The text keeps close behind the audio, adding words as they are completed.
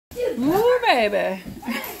Ooh, baby.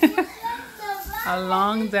 A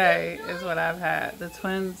long day is what I've had. The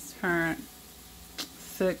twins turned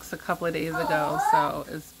 6 a couple of days ago, so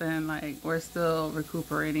it's been like we're still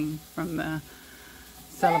recuperating from the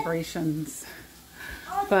celebrations.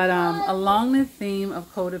 But along the theme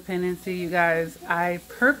of codependency, you guys, I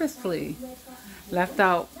purposefully left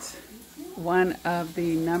out one of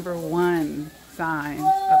the #1 signs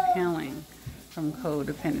of healing from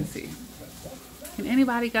codependency. Can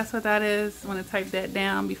anybody guess what that is? Want to type that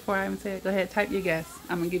down before I even say it? Go ahead, type your guess.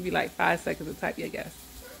 I'm going to give you like 5 seconds to type your guess.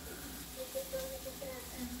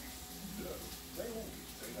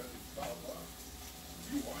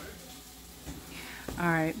 All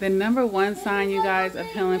right, the #1 sign, you guys, of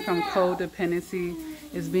healing from codependency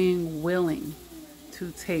is being willing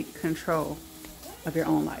to take control of your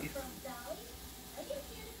own life.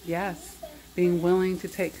 Yes, being willing to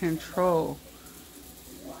take control,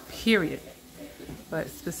 period. But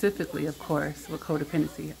specifically, of course, with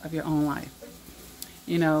codependency, of your own life.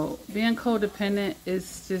 You know, being codependent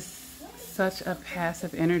is just such a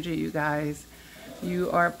passive energy, you guys. You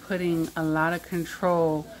are putting a lot of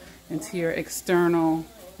control into your external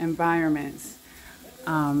environments.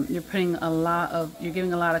 You're giving a lot of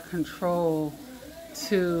control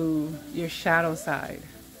to your shadow side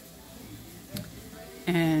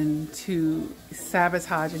and to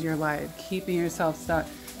sabotaging your life, keeping yourself stuck.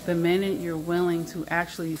 The minute you're willing to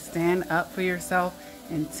actually stand up for yourself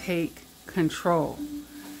and take control,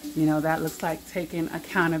 you know, that looks like taking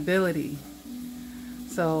accountability.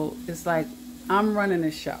 So it's like, I'm running the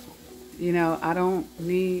show. You know, I don't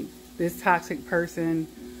need this toxic person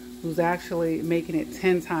who's actually making it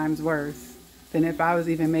 10 times worse than if I was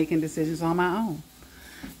even making decisions on my own.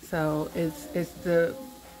 So it's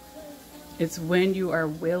when you are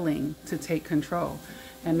willing to take control.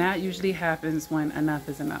 And that usually happens when enough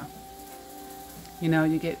is enough. You know,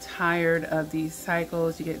 you get tired of these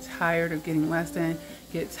cycles, you get tired of getting less than,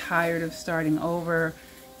 get tired of starting over,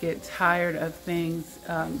 get tired of things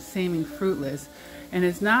seeming fruitless. And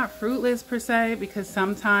it's not fruitless per se, because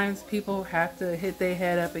sometimes people have to hit their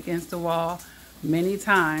head up against the wall many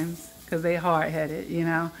times because they hard-headed, you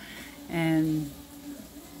know. And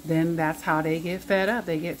then that's how they get fed up.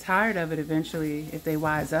 They get tired of it eventually if they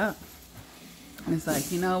wise up. And it's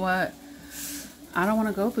like, you know what? I don't want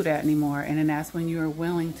to go through that anymore. And then that's when you're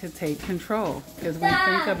willing to take control. Because when you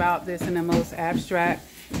think about this in the most abstract,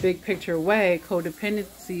 big picture way,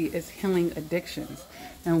 codependency is healing addictions.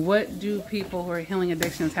 And what do people who are healing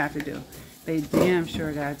addictions have to do? They damn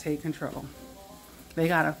sure got to take control. They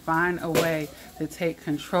got to find a way to take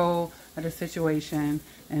control of the situation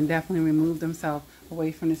and definitely remove themselves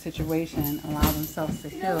away from the situation, allow themselves to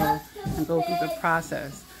heal and go through the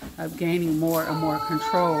process of gaining more and more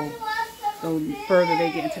control. So the further they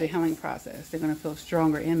get into the healing process, they're going to feel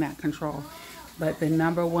stronger in that control. But the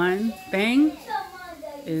 #1 thing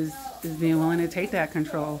is being willing to take that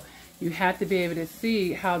control. You have to be able to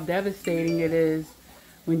see how devastating it is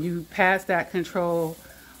when you pass that control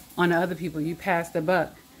on to other people. You pass the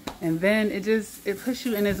buck. And then it puts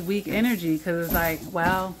you in this weak energy, because it's like,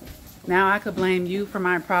 well, now I could blame you for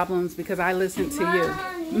my problems because I listened to you.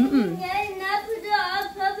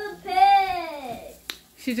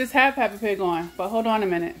 She just had Peppa Pig on, but hold on a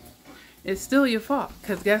minute. It's still your fault,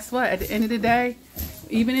 because guess what? At the end of the day,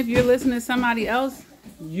 even if you're listening to somebody else,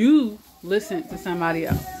 you listened to somebody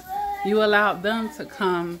else. You allowed them to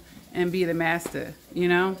come and be the master, you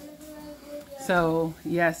know? So,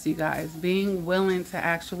 yes, you guys, being willing to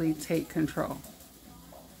actually take control.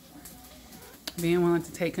 Being willing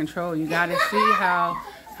to take control. You got to see how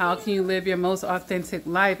can you live your most authentic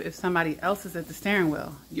life if somebody else is at the steering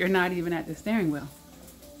wheel? You're not even at the steering wheel.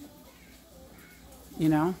 You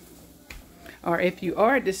know? Or if you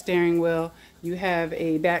are at the steering wheel, you have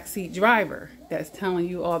a backseat driver that's telling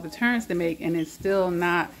you all the turns to make, and it's still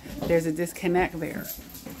not, there's a disconnect there.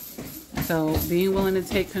 So being willing to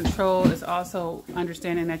take control is also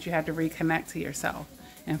understanding that you have to reconnect to yourself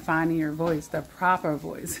and finding your voice, the proper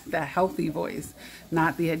voice, the healthy voice,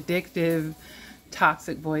 not the addictive,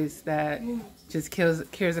 toxic voice that just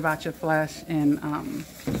cares about your flesh and,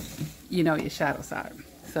 you know, your shadow side.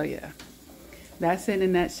 So yeah. That's it in a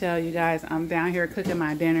nutshell, you guys. I'm down here cooking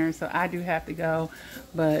my dinner, so I do have to go.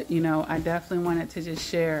 But, you know, I definitely wanted to just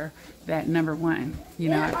share that #1. You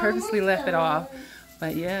know, I purposely left it off.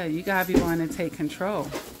 But, yeah, you got to be willing to take control.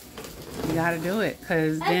 You got to do it,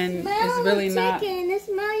 because then it's really not... It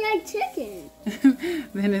smells like chicken.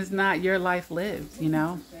 Then it's not your life lived, you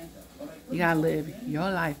know. You got to live your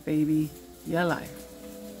life, baby. Your life.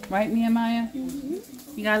 Right, Nehemiah?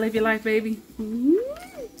 Mm-hmm. You got to live your life, baby. Mm-hmm.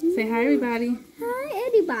 Say hi, everybody. Hi,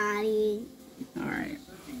 everybody. All right.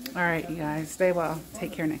 All right, you guys, stay well.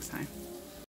 Take care next time.